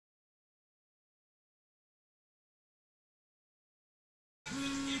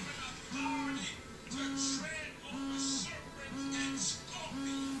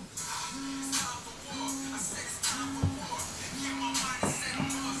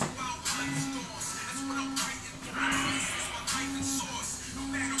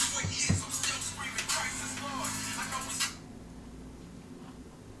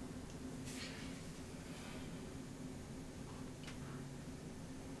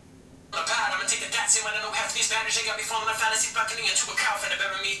taxi when I know half these bandits, they got me falling a fantasy, bucking into a coffin to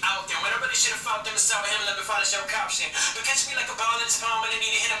bury me out there. When I really should have fought them to sell him, let me follow show caution. But catch me like a ball in his palm, and I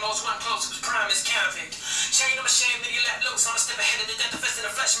need to hit him most one close, it was prime as convict. Chain on my shame, then you let loose, I'm a step ahead of the death, the fist in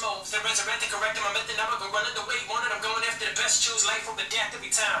the flesh moves. They resurrect, they correct him, I'm at the number, go running the way he wanted, I'm going after the best, choose life over death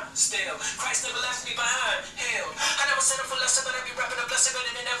every time. Still, Christ never left me behind, hell, I never settle for lesser, but I be rapping a blessing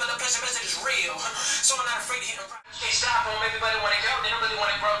better than ever, the pressure message is real. So I'm not afraid to hit him right. Can't stop him, everybody wanna go, they don't really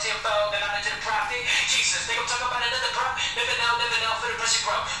wanna grow tenfold, they're not into the profit. Jesus, they gon' talk about another prop, never know for the pressure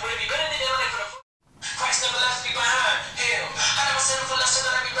grow. Would it be better than Dillon for the Christ never left me behind, hell, I never settle for lesser,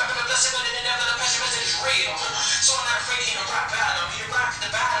 but I be rapping a blessing better than ever, the pressure message is real. So I'm not afraid to hit him rock bottom, he rock at the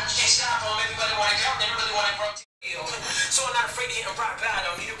bottom, you can't stop him, everybody wanna go, they don't really wanna grow tenfold. So I'm not afraid to hit him rock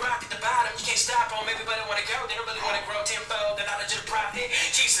bottom, he rock at the bottom, you can't stop him, everybody wanna go, they don't really wanna grow tenfold, they're not into the profit.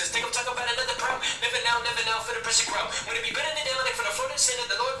 Jesus, they gon' talk about another pro, never know for the pressure grow. Would it be better than Dillon for the fruit of sin of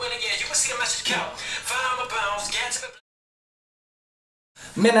the Lord winning? Yeah, you can see the message go. Find my bones, get to the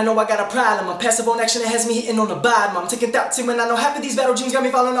Man, I know I got a problem. I'm passive on action that has me hitting on the bottom. I'm taking thought to when I know half of these battle dreams got me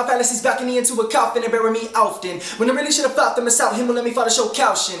falling off fallacies, backing me into a coffin and bury me often. When I really should have fought them, miss out him will let me fall to show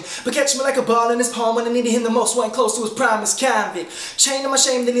caution. But catch me like a ball in his palm when I needed him the most, wasn't close to his prime as convict. Chain on my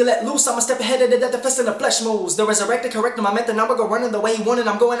shame, then he let loose. I'm a step ahead of the death, the fist in the flesh moves. The resurrected, correct him. I met the number, go running the way he wanted.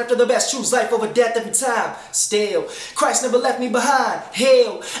 I'm going after the best, choose life over death every time. Still, Christ never left me behind.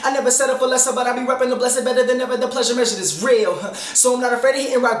 Hell, I never settle for lesser, but I be rapping the blessed better than ever. The pleasure measured is real. So I'm not afraid of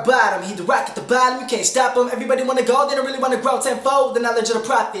hitting rock bottom. He the rock at the bottom, you can't stop him. Everybody wanna go, they don't really wanna grow tenfold. The knowledge of the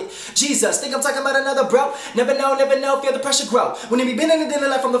prophet. Jesus, think I'm talking about another bro? Never know, feel the pressure grow. When he be bending the dinner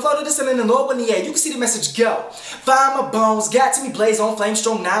like from the floor to the ceiling, the Lord when he air, you can see the message go. Find my bones, got to me blaze on flame,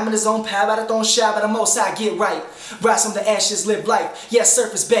 strong 9 minutes on power, by the throne shy, by the most I get right. Rise from the ashes, live life. Yes,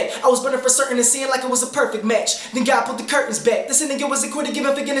 surface back. I was burning for certain and seeing like it was a perfect match. Then God put the curtains back. This nigga was a quitter,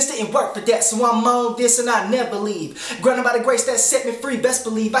 giving forgiveness, didn't work for that. So I'm on this and I never leave. Grounded by the grace that set me free, best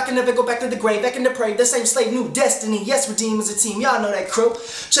believe I can never go back to the grave, back in the prey. The same slave, new destiny. Yes, redeem as a team. Y'all know that crew.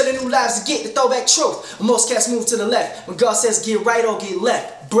 Shedding new lives to get the throwback truth. When most cats move to the left, when God says get right or get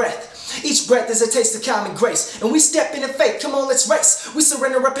left. Breath. Each breath is a taste of common grace. And we step in faith. Come on, let's race. We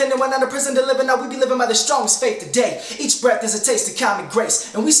surrender, repent, and went out of prison to live. And now we be living by the strongest faith today. Each breath is a taste of common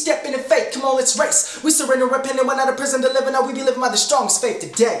grace. And we step in faith. Come on, let's race. We surrender, repent, and went out of prison to live. And now we be living by the strongest faith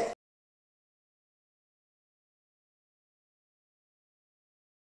today.